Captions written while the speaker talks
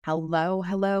Hello,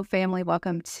 hello, family.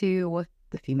 Welcome to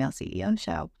the Female CEO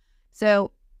Show.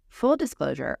 So, full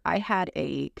disclosure, I had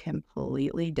a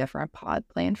completely different pod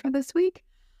plan for this week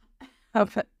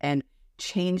and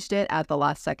changed it at the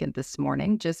last second this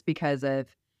morning just because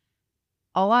of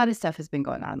a lot of stuff has been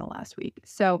going on in the last week.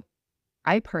 So,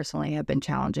 I personally have been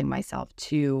challenging myself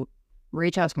to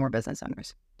reach out to more business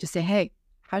owners. Just say, hey,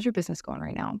 how's your business going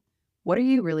right now? What are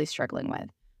you really struggling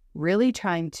with? Really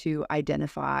trying to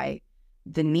identify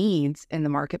the needs in the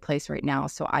marketplace right now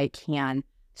so I can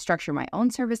structure my own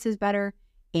services better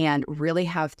and really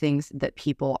have things that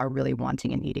people are really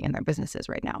wanting and needing in their businesses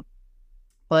right now.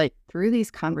 But through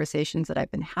these conversations that I've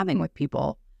been having with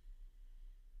people,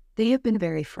 they have been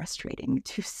very frustrating,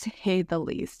 to say the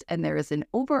least. And there is an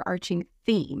overarching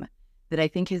theme that I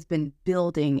think has been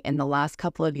building in the last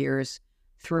couple of years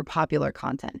through popular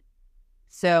content.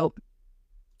 So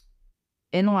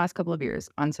in the last couple of years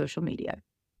on social media,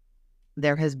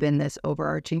 there has been this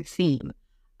overarching theme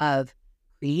of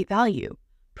create value,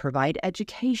 provide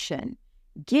education,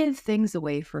 give things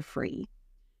away for free.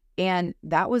 And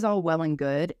that was all well and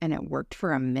good, and it worked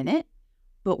for a minute.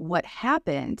 But what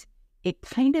happened, it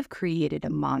kind of created a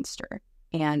monster.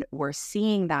 And we're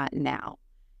seeing that now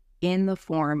in the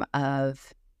form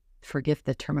of, forgive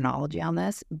the terminology on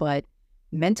this, but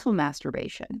mental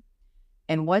masturbation.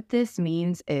 And what this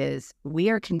means is we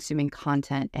are consuming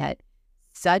content at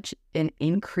such an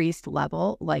increased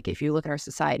level. Like if you look at our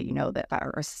society, you know that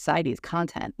our society is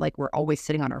content. Like we're always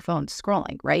sitting on our phones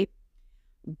scrolling, right?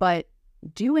 But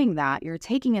doing that, you're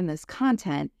taking in this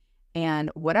content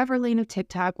and whatever lane of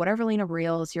TikTok, whatever lane of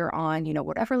Reels you're on,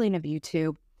 whatever lane of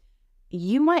YouTube,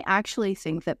 you might actually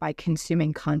think that by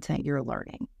consuming content, you're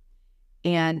learning.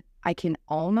 And I can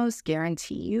almost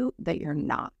guarantee you that you're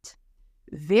not.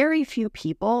 Very few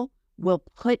people will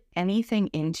put anything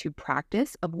into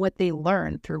practice of what they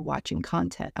learn through watching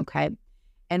content, okay?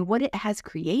 And what it has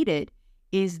created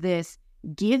is this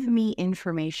give me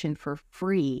information for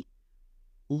free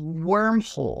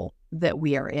wormhole that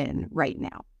we are in right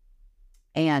now.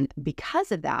 And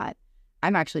because of that,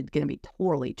 I'm actually going to be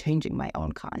totally changing my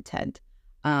own content.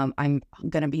 I'm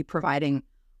going to be providing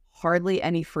hardly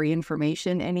any free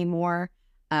information anymore.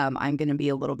 I'm going to be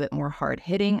a little bit more hard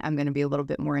hitting. I'm going to be a little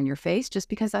bit more in your face just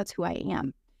because that's who I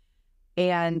am.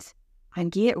 And I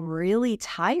get really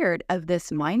tired of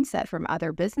this mindset from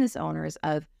other business owners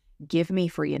of give me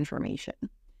free information.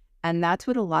 And that's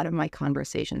what a lot of my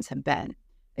conversations have been.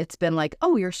 It's been like,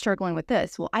 oh, you're struggling with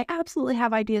this. Well, I absolutely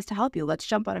have ideas to help you. Let's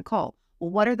jump on a call. Well,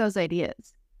 what are those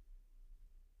ideas?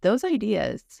 Those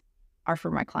ideas are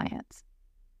for my clients.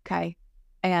 Okay.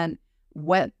 And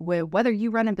whether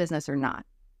you run a business or not,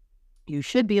 you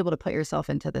should be able to put yourself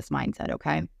into this mindset,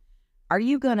 okay? Are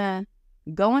you going to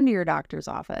go into your doctor's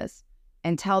office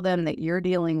and tell them that you're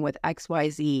dealing with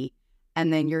XYZ,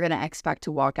 and then you're going to expect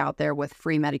to walk out there with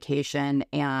free medication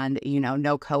and,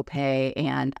 no copay?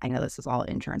 And I know this is all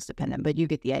insurance dependent, but you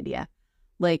get the idea.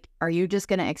 Like, are you just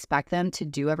going to expect them to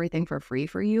do everything for free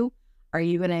for you? Are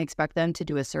you going to expect them to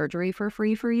do a surgery for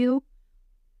free for you?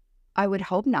 I would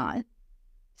hope not.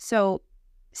 So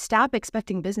stop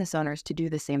expecting business owners to do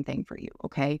the same thing for you,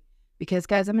 okay? Because,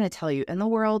 guys, I'm going to tell you, in the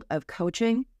world of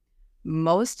coaching,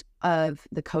 most of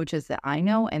the coaches that I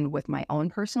know, and with my own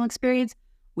personal experience,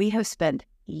 we have spent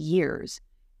years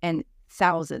and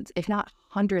thousands, if not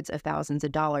hundreds of thousands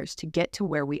of dollars to get to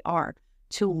where we are,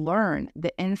 to learn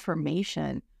the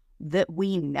information that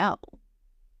we know.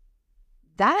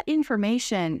 That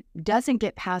information doesn't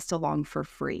get passed along for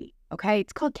free. Okay,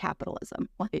 it's called capitalism.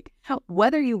 Like,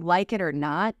 whether you like it or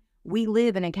not, we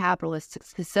live in a capitalist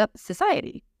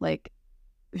society. Like,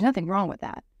 there's nothing wrong with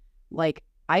that. Like,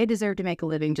 I deserve to make a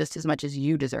living just as much as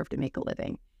you deserve to make a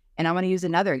living. And I'm going to use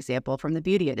another example from the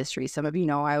beauty industry. Some of you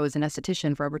know I was an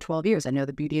esthetician for over 12 years. I know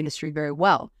the beauty industry very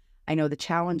well. I know the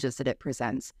challenges that it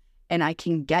presents, and I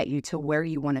can get you to where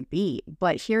you want to be.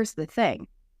 But here's the thing.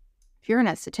 If you're an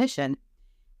esthetician,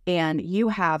 and you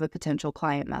have a potential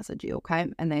client message you, okay?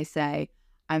 And they say,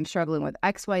 I'm struggling with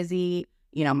XYZ,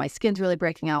 my skin's really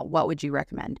breaking out. What would you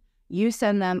recommend? You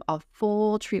send them a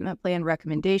full treatment plan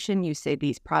recommendation. You say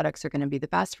these products are going to be the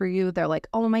best for you. They're like,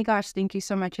 oh my gosh, thank you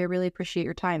so much. I really appreciate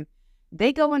your time.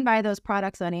 They go and buy those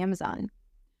products on Amazon,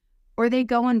 or they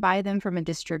go and buy them from a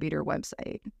distributor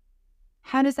website.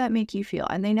 How does that make you feel?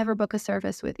 And they never book a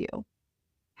service with you.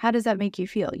 How does that make you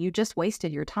feel? You just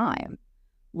wasted your time.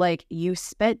 Like, you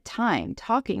spent time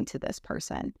talking to this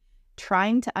person,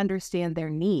 trying to understand their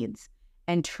needs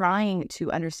and trying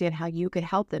to understand how you could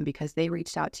help them because they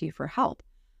reached out to you for help.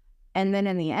 And then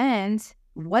in the end,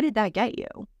 what did that get you?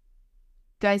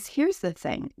 Guys, here's the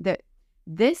thing, that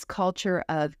this culture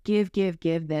of give,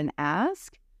 then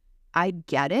ask I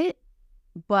get it,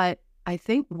 but I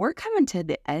think we're coming to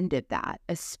the end of that,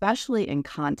 especially in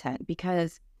content,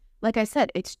 because like I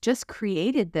said, it's just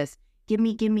created this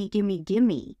gimme, gimme, gimme,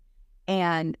 gimme.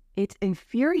 And it's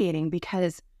infuriating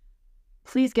because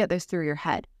please get this through your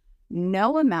head.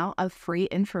 No amount of free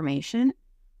information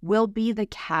will be the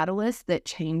catalyst that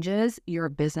changes your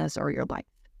business or your life.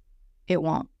 It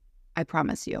won't. I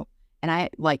promise you. And I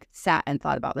sat and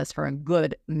thought about this for a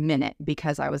good minute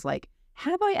because I was like,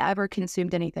 have I ever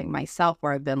consumed anything myself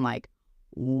where I've been like,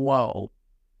 whoa,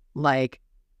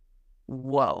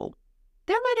 whoa.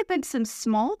 There might have been some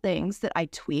small things that I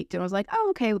tweaked and was like, oh,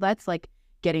 okay, well, that's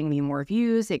getting me more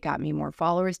views. It got me more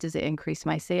followers. Does it increase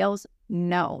my sales?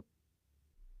 No.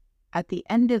 At the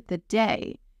end of the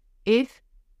day, if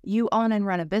you own and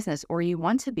run a business or you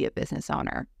want to be a business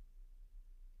owner,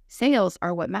 sales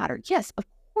are what matter. Yes, of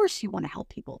course you want to help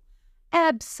people.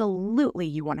 Absolutely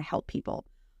you want to help people.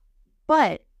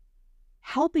 But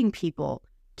helping people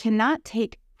cannot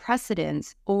take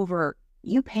precedence over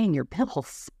you paying your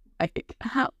bills.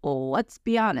 Let's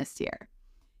be honest here.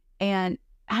 And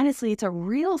honestly, it's a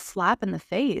real slap in the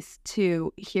face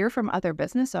to hear from other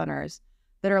business owners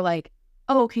that are like,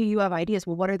 oh, okay, you have ideas.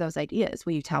 Well, what are those ideas?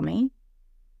 Will you tell me?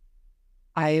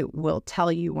 I will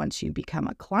tell you once you become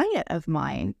a client of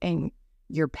mine and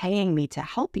you're paying me to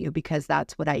help you because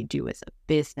that's what I do as a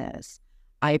business.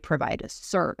 I provide a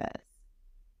service.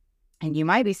 And you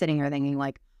might be sitting here thinking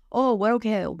like, oh,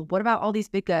 what about all these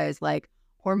big guys like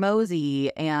Hormozi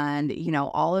and,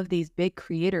 all of these big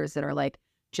creators that are like,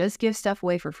 just give stuff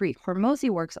away for free.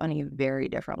 Hormozi works on a very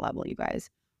different level, you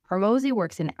guys. Hormozi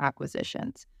works in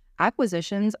acquisitions.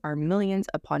 Acquisitions are millions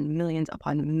upon millions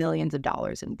upon millions of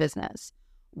dollars in business.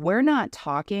 We're not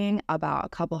talking about a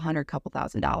couple hundred, couple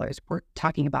 $1,000s. We're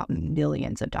talking about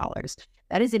millions of dollars.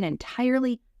 That is an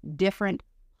entirely different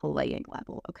playing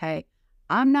level, okay?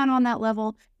 I'm not on that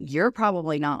level. You're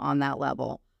probably not on that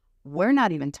level. We're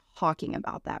not even talking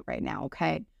about that right now,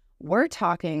 okay? We're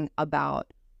talking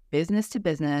about business to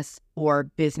business or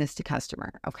business to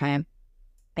customer, okay?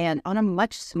 And on a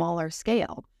much smaller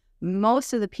scale.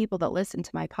 Most of the people that listen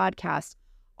to my podcast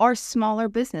are smaller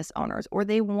business owners or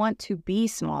they want to be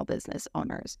small business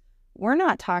owners. We're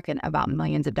not talking about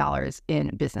millions of dollars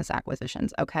in business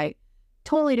acquisitions, okay?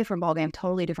 Totally different ballgame,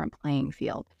 totally different playing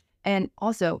field. And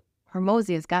also,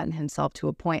 Hormozi has gotten himself to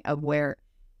a point of where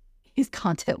his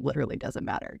content literally doesn't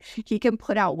matter. He can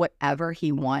put out whatever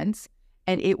he wants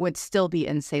and it would still be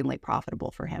insanely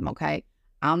profitable for him, okay?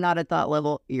 I'm not at that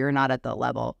level. You're not at that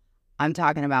level. I'm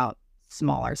talking about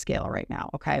smaller scale right now,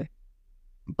 okay?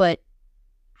 But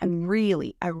I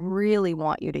really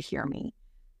want you to hear me.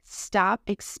 Stop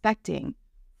expecting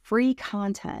free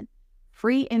content,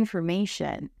 free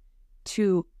information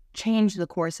to change the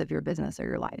course of your business or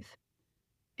your life.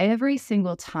 Every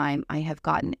single time I have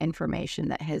gotten information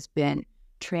that has been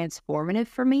transformative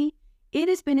for me, it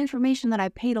has been information that I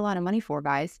paid a lot of money for,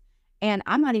 guys. And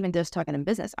I'm not even just talking in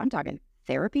business. I'm talking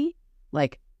therapy,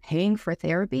 like paying for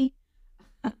therapy.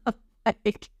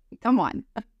 Come on.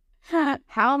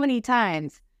 How many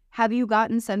times have you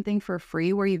gotten something for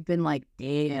free where you've been like,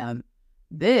 damn,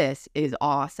 this is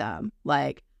awesome.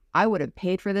 Like, I would have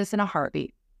paid for this in a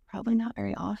heartbeat. Probably not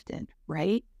very often,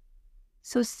 right?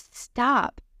 So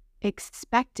stop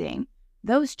expecting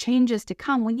those changes to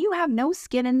come when you have no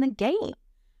skin in the game.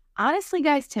 Honestly,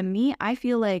 guys, to me, I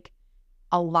feel like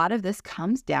a lot of this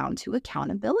comes down to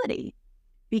accountability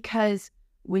because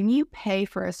when you pay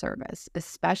for a service,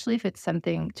 especially if it's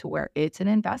something to where it's an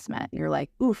investment, you're like,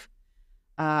 oof,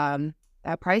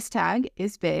 that price tag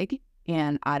is big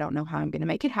and I don't know how I'm going to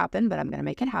make it happen, but I'm going to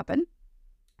make it happen,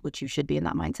 which you should be in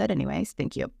that mindset anyways.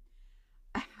 Thank you.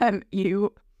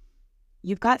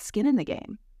 You've got skin in the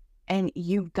game and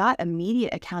you've got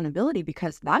immediate accountability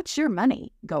because that's your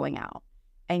money going out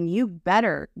and you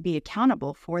better be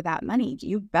accountable for that money.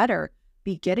 You better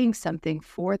be getting something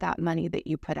for that money that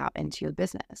you put out into your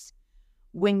business.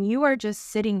 When you are just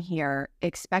sitting here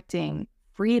expecting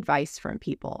free advice from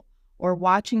people or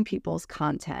watching people's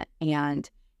content and,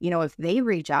 if they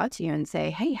reach out to you and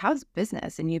say, hey, how's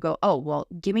business? And you go, oh, well,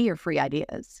 give me your free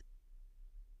ideas.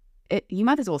 You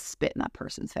might as well spit in that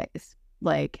person's face.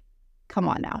 Like, come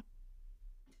on now.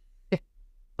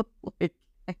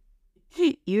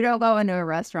 You don't go into a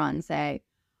restaurant and say,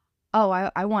 oh,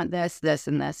 I want this, this,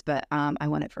 and this, but I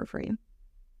want it for free.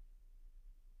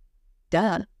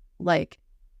 Duh. Like,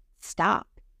 stop.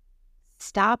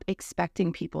 Stop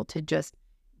expecting people to just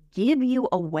give you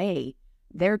away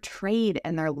their trade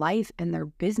and their life and their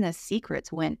business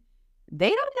secrets when they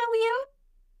don't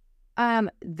know you.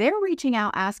 They're reaching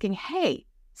out asking, hey,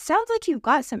 sounds like you've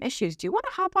got some issues. Do you want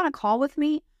to hop on a call with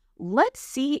me? let's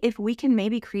see if we can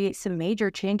maybe create some major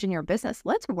change in your business.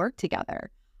 Let's work together.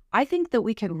 I think that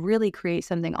we can really create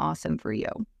something awesome for you.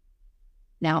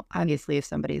 Now, obviously, if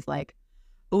somebody's like,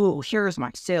 oh, here's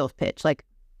my sales pitch, like,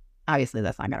 obviously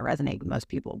that's not going to resonate with most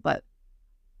people, but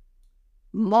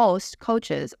most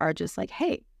coaches are just like,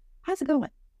 hey, how's it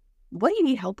going? What do you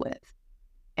need help with?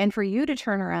 And for you to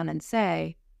turn around and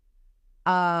say,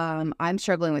 I'm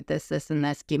struggling with this, this, and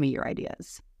this, give me your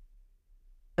ideas.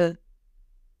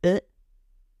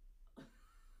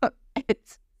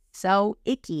 It's so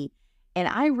icky. And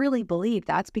I really believe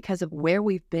that's because of where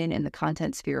we've been in the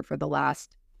content sphere for the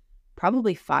last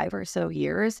probably 5 or so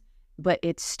years, but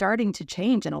it's starting to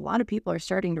change. And a lot of people are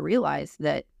starting to realize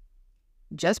that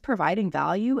just providing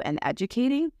value and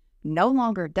educating no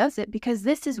longer does it, because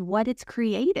this is what it's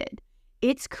created.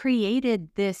 It's created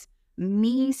this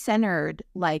me-centered,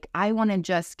 like, I want to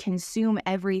just consume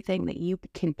everything that you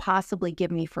can possibly give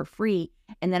me for free,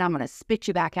 and then I'm going to spit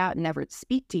you back out and never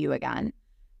speak to you again.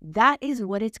 That is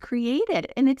what it's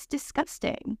created, and it's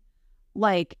disgusting.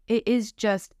 Like, it is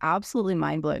just absolutely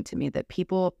mind-blowing to me that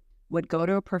people would go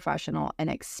to a professional and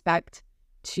expect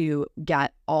to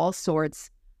get all sorts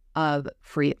of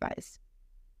free advice.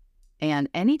 And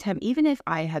anytime, even if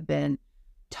I have been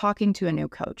talking to a new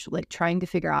coach, like trying to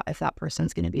figure out if that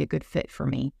person's going to be a good fit for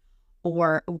me,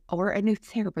 or a new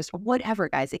therapist, or whatever,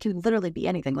 guys, it can literally be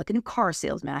anything, like a new car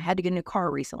salesman. I had to get a new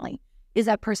car recently. Is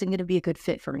that person going to be a good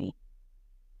fit for me?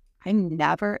 I'm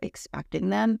never expecting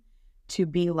them to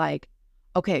be like,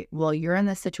 okay, well, you're in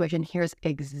this situation. Here's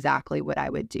exactly what I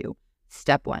would do.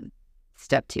 Step 1,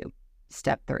 step 2,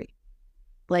 step 3.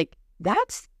 Like,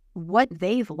 that's what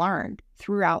they've learned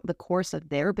throughout the course of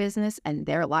their business and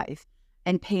their life,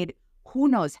 and paid who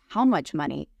knows how much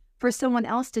money for someone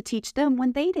else to teach them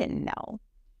when they didn't know.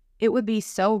 It would be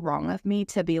so wrong of me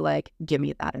to be like, give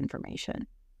me that information.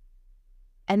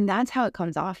 And that's how it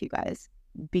comes off, you guys,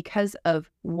 because of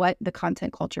what the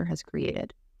content culture has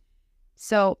created.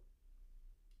 So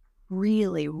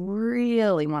really,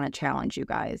 really want to challenge you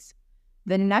guys.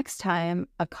 The next time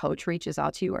a coach reaches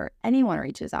out to you, or anyone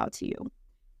reaches out to you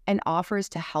and offers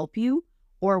to help you,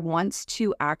 or wants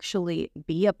to actually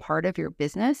be a part of your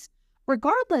business,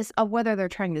 regardless of whether they're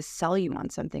trying to sell you on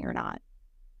something or not,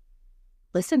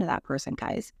 listen to that person,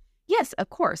 guys. Yes, of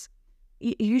course,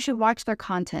 you should watch their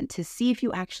content to see if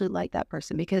you actually like that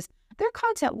person, because their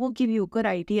content will give you a good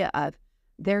idea of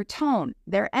their tone,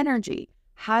 their energy.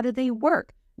 How do they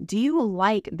work? Do you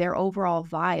like their overall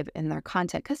vibe in their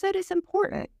content? Because that is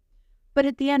important. But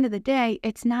at the end of the day,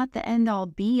 it's not the end all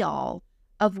be all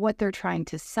of what they're trying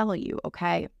to sell you,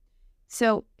 okay?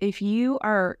 So if you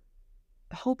are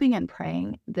hoping and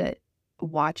praying that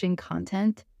watching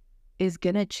content is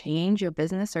going to change your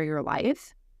business or your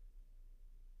life,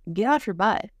 get off your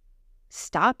butt.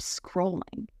 Stop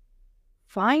scrolling.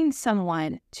 Find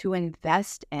someone to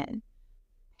invest in.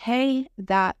 Pay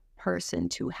that person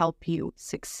to help you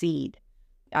succeed.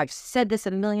 I've said this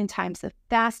a million times. The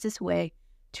fastest way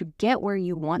to get where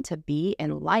you want to be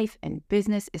in life and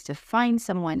business is to find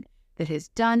someone that has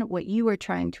done what you are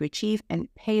trying to achieve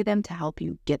and pay them to help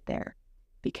you get there,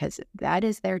 because that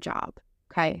is their job,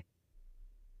 okay?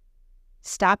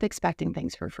 Stop expecting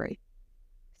things for free.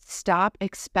 Stop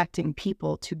expecting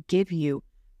people to give you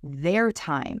their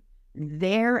time,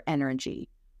 their energy,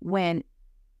 when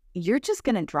you're just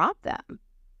going to drop them.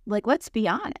 Like, let's be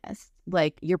honest.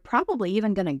 Like, you're probably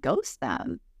even going to ghost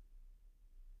them.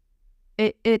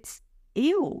 It's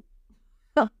ew.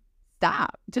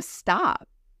 Stop. Just stop.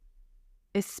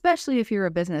 Especially if you're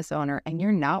a business owner and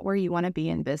you're not where you want to be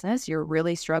in business, you're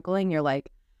really struggling. You're like,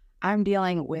 I'm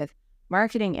dealing with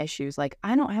marketing issues. Like,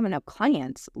 I don't have enough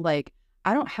clients. Like,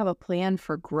 I don't have a plan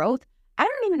for growth. I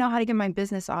don't even know how to get my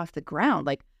business off the ground.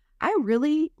 Like, I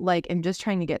really am just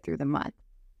trying to get through the month.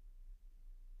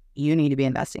 You need to be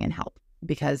investing in help,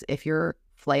 because if you're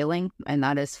flailing, and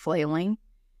that is flailing,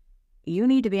 you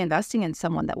need to be investing in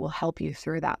someone that will help you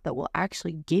through that will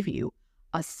actually give you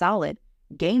a solid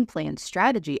game plan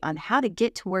strategy on how to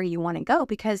get to where you want to go,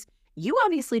 because you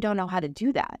obviously don't know how to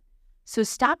do that. So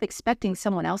stop expecting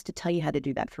someone else to tell you how to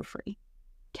do that for free.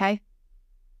 Okay?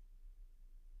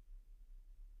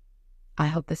 I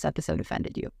hope this episode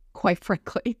offended you, quite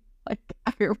frankly. Like,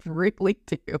 I really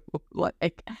do.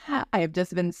 Like, I have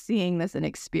just been seeing this and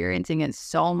experiencing it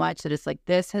so much that it's like,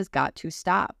 this has got to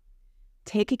stop.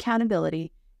 Take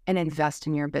accountability and invest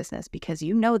in your business, because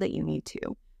you know that you need to.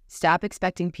 Stop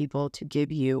expecting people to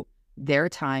give you their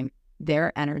time,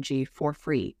 their energy for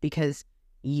free, because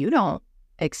you don't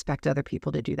expect other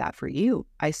people to do that for you.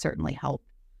 I certainly hope.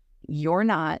 You're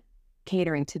not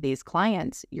catering to these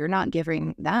clients. You're not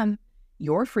giving them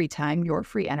your free time, your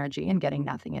free energy, and getting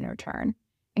nothing in return.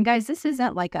 And guys, this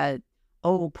isn't like a,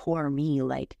 oh, poor me,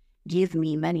 like give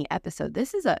me many episode.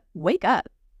 This is a wake up.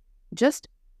 Just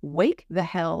wake the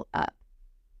hell up.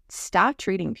 Stop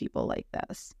treating people like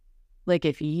this. Like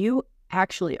if you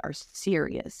actually are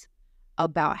serious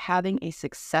about having a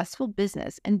successful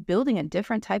business and building a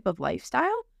different type of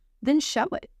lifestyle, then show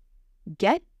it.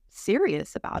 Get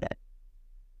serious about it.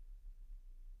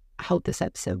 I hope this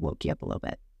episode woke you up a little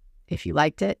bit. If you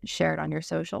liked it, share it on your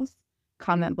socials,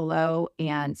 comment below,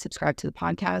 and subscribe to the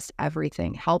podcast.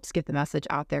 Everything helps get the message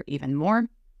out there even more.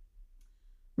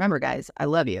 Remember, guys, I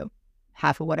love you.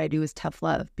 Half of what I do is tough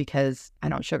love because I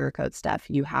don't sugarcoat stuff.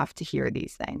 You have to hear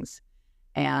these things.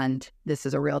 And this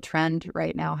is a real trend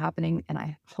right now happening. And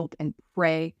I hope and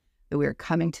pray that we're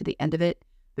coming to the end of it.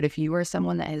 But if you are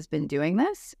someone that has been doing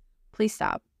this, please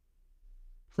stop.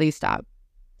 Please stop.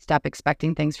 Stop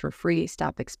expecting things for free.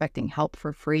 Stop expecting help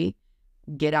for free.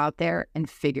 Get out there and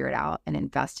figure it out and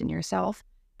invest in yourself.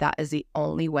 That is the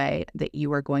only way that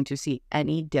you are going to see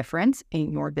any difference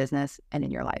in your business and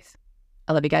in your life.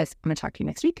 I love you guys. I'm going to talk to you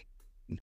next week.